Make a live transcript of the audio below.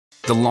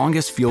The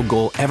longest field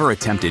goal ever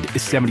attempted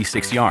is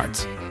 76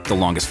 yards. The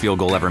longest field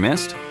goal ever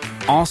missed?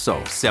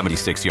 Also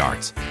 76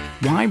 yards.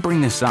 Why bring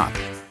this up?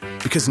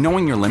 Because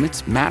knowing your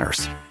limits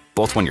matters,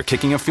 both when you're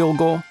kicking a field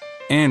goal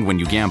and when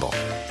you gamble.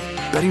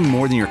 Betting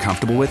more than you're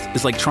comfortable with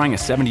is like trying a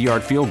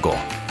 70-yard field goal.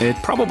 It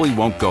probably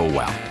won't go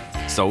well.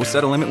 So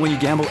set a limit when you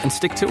gamble and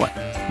stick to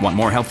it. Want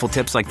more helpful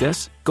tips like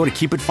this? Go to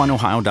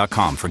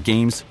keepitfunohio.com for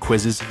games,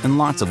 quizzes, and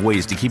lots of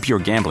ways to keep your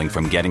gambling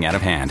from getting out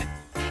of hand.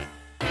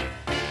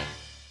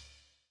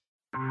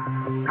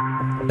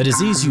 A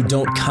disease you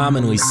don't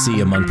commonly see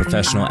among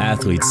professional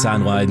athletes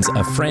sidelines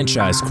a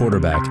franchise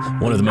quarterback.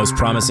 One of the most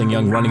promising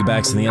young running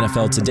backs in the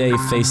NFL today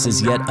faces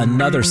yet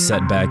another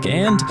setback,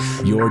 and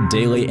your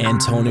daily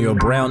Antonio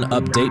Brown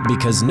update,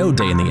 because no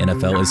day in the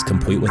NFL is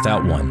complete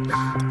without one.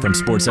 From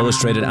Sports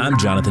Illustrated, I'm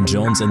Jonathan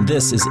Jones, and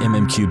this is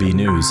MMQB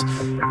News.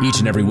 Each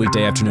and every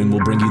weekday afternoon,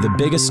 we'll bring you the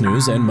biggest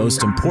news and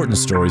most important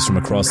stories from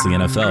across the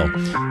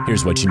NFL.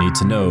 Here's what you need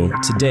to know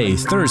today,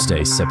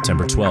 Thursday,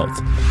 September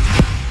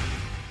 12th.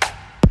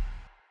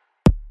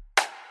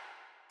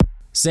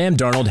 Sam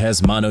Darnold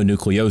has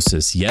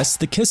mononucleosis, yes,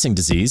 the kissing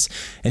disease,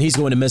 and he's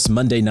going to miss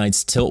Monday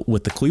night's tilt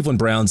with the Cleveland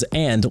Browns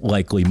and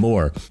likely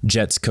more.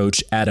 Jets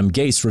coach Adam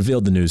Gase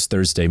revealed the news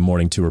Thursday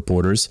morning to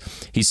reporters.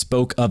 He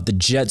spoke of the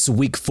Jets'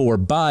 Week 4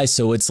 bye,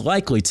 so it's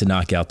likely to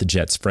knock out the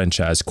Jets'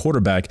 franchise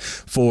quarterback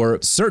for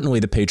certainly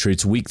the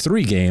Patriots' Week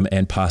 3 game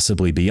and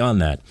possibly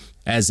beyond that.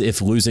 As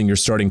if losing your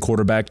starting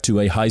quarterback to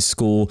a high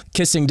school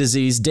kissing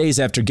disease days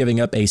after giving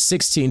up a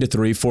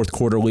 16-3 fourth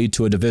quarter lead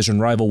to a division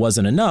rival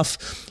wasn't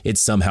enough, it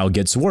somehow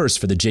gets worse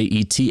for the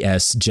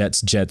Jets.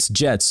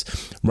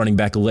 Running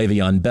back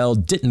Le'Veon Bell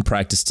didn't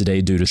practice today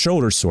due to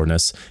shoulder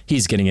soreness.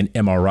 He's getting an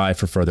MRI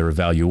for further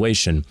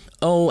evaluation.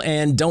 Oh,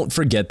 and don't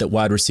forget that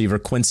wide receiver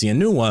Quincy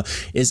Enunwa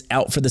is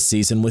out for the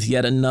season with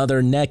yet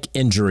another neck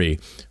injury.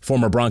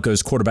 Former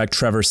Broncos quarterback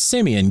Trevor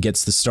Siemian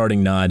gets the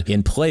starting nod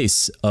in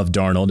place of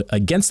Darnold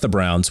against the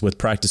Browns, with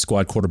practice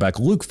squad quarterback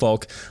Luke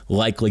Falk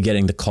likely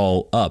getting the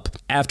call up.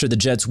 After the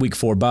Jets' Week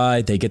 4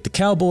 bye, they get the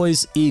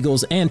Cowboys,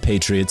 Eagles, and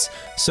Patriots,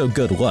 so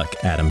good luck,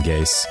 Adam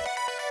Gase.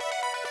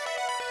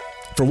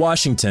 For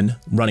Washington,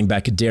 running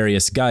back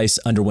Darius Geis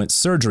underwent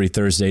surgery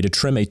Thursday to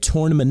trim a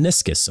torn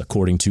meniscus,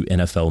 according to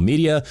NFL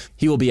media.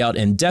 He will be out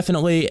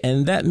indefinitely,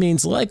 and that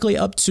means likely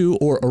up to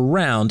or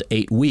around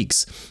 8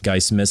 weeks.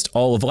 Geis missed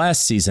all of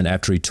last season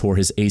after he tore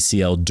his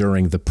ACL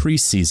during the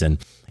preseason.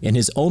 In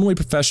his only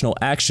professional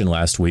action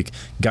last week,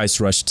 Geis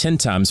rushed 10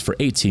 times for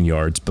 18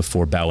 yards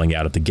before bowing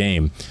out of the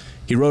game.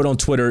 He wrote on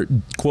Twitter,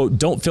 quote,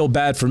 "Don't feel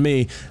bad for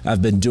me.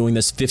 I've been doing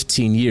this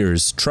 15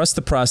 years. Trust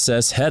the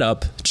process, head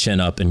up, chin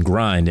up, and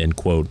grind," end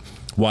quote.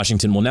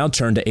 Washington will now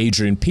turn to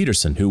Adrian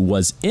Peterson, who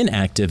was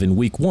inactive in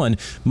Week 1,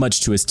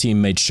 much to his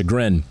teammates'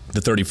 chagrin.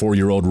 The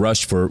 34-year-old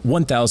rushed for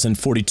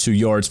 1,042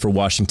 yards for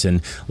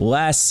Washington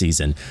last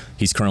season.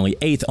 He's currently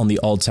 8th on the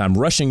all-time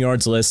rushing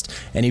yards list,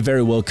 and he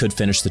very well could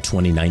finish the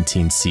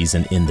 2019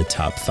 season in the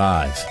top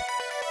 5.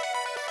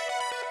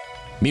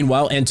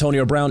 Meanwhile,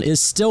 Antonio Brown is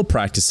still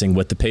practicing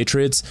with the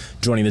Patriots,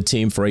 joining the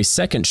team for a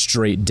second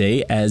straight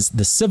day as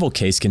the civil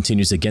case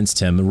continues against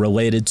him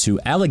related to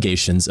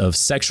allegations of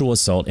sexual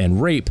assault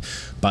and rape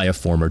by a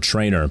former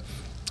trainer.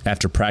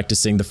 After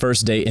practicing the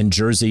first day in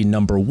jersey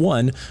number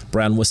 1,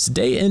 Brown was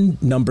today in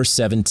number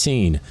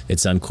 17.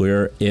 It's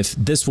unclear if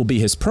this will be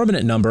his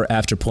permanent number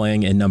after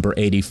playing in number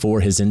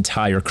 84 his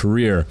entire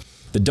career.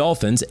 The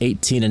Dolphins,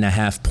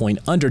 18.5-point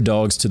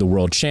underdogs to the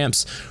world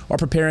champs, are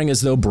preparing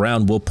as though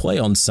Brown will play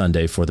on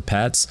Sunday for the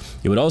Pats.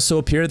 It would also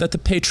appear that the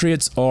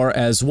Patriots are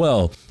as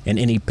well, and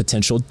any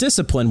potential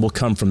discipline will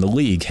come from the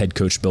league, head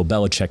coach Bill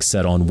Belichick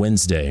said on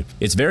Wednesday.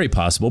 It's very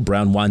possible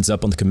Brown winds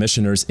up on the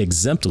commissioner's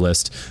exempt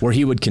list, where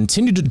he would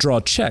continue to draw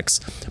checks,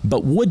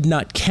 but would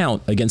not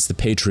count against the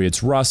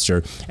Patriots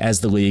roster as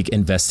the league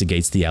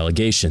investigates the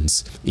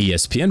allegations.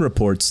 ESPN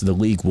reports the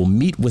league will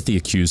meet with the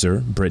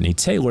accuser, Brittany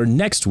Taylor,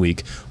 next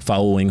week,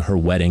 following her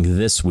wedding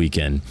this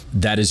weekend.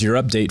 That is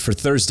your update for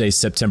Thursday,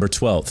 September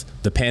 12th.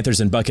 The Panthers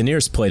and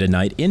Buccaneers play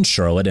tonight in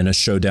Charlotte in a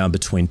showdown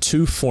between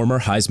two former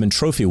Heisman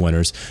Trophy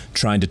winners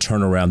trying to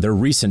turn around their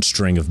recent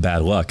string of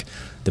bad luck.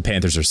 The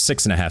Panthers are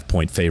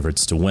 6.5-point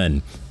favorites to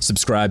win.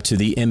 Subscribe to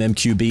the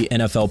MMQB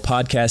NFL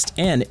podcast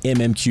and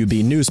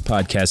MMQB News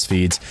podcast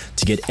feeds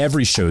to get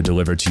every show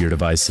delivered to your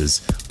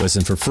devices.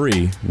 Listen for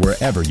free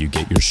wherever you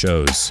get your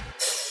shows.